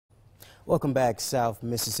Welcome back, South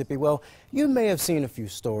Mississippi. Well, you may have seen a few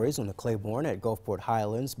stories on the Claiborne at Gulfport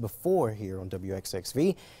Highlands before here on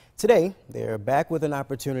WXXV. Today, they're back with an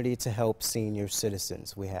opportunity to help senior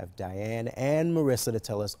citizens. We have Dianne and Marissa to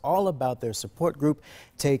tell us all about their support group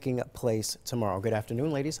taking place tomorrow. Good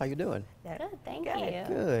afternoon, ladies. How you doing? Good, thank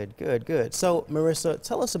you. Good. So, Marissa,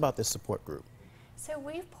 tell us about this support group. So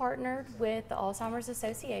we've partnered with the Alzheimer's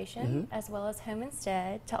Association as well as Home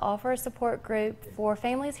Instead to offer a support group for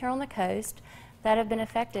families here on the coast that have been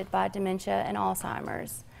affected by dementia and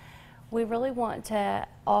Alzheimer's. We really want to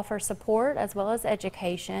offer support as well as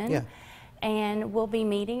education, and we'll be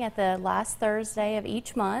meeting at the last Thursday of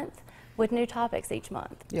each month with new topics each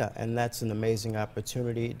month. Yeah, and that's an amazing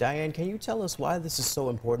opportunity. Dianne, can you tell us why this is so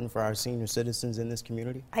important for our senior citizens in this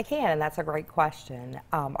community? I can, and that's a great question.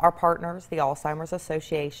 Our partners, the Alzheimer's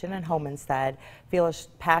Association and Home Instead, feel as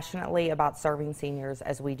passionately about serving seniors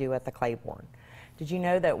as we do at the Claiborne. Did you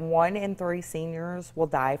know that 1 in 3 seniors will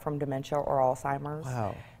die from dementia or Alzheimer's?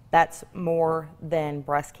 Wow. That's more than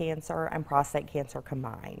breast cancer and prostate cancer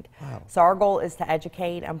combined. Wow. So our goal is to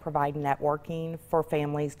educate and provide networking for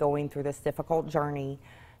families going through this difficult journey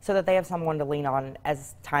so that they have someone to lean on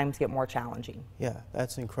as times get more challenging. Yeah,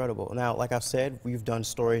 that's incredible. Now, like I've said, we've done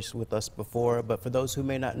stories with us before, but for those who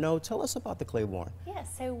may not know, tell us about the Claiborne. Yeah,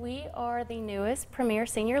 so we are the newest premier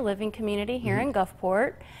senior living community here in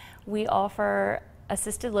Gulfport. We offer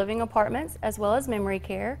assisted living apartments as well as memory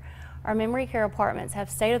care. Our memory care apartments have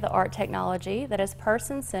state-of-the-art technology that is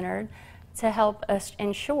person-centered to help us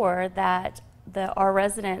ensure that our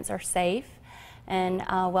residents are safe and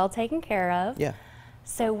well taken care of. Yeah.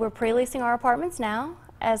 So we're pre-leasing our apartments now,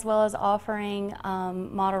 as well as offering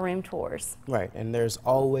model room tours. Right, and there's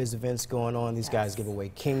always events going on. These guys give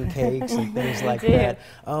away king cakes and things like that.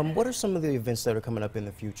 What are some of the events that are coming up in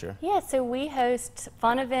the future? Yeah, so we host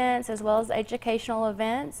fun events as well as educational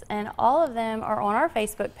events, and all of them are on our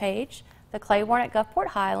Facebook page, the Claiborne at Gulfport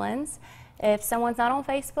Highlands. If someone's not on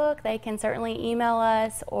Facebook, they can certainly email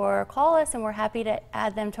us or call us, and we're happy to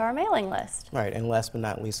add them to our mailing list. Right, and last but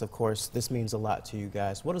not least, of course, this means a lot to you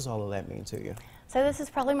guys. What does all of that mean to you? So this is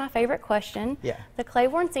probably my favorite question. Yeah. The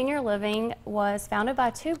Claiborne Senior Living was founded by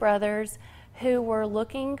 2 brothers who were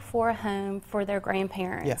looking for a home for their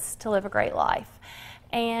grandparents to live a great life.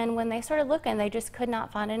 And when they started looking, they just could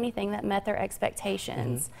not find anything that met their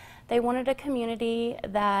expectations. They wanted a community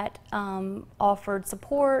that offered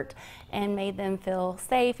support and made them feel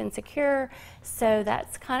safe and secure. So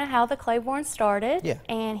that's kind of how the Claiborne started. Yeah.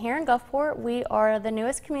 And here in Gulfport, we are the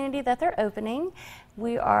newest community that they're opening.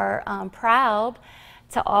 We are proud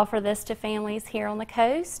to offer this to families here on the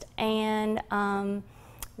coast, and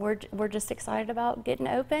we're just excited about getting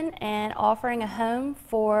open and offering a home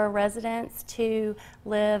for residents to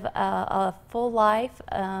live a full life,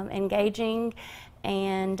 engaging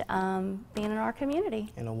and being in our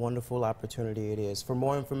community. And a wonderful opportunity it is. For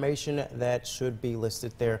more information, that should be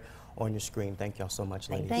listed there on your screen. Thank y'all so much,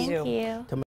 ladies. Thank you.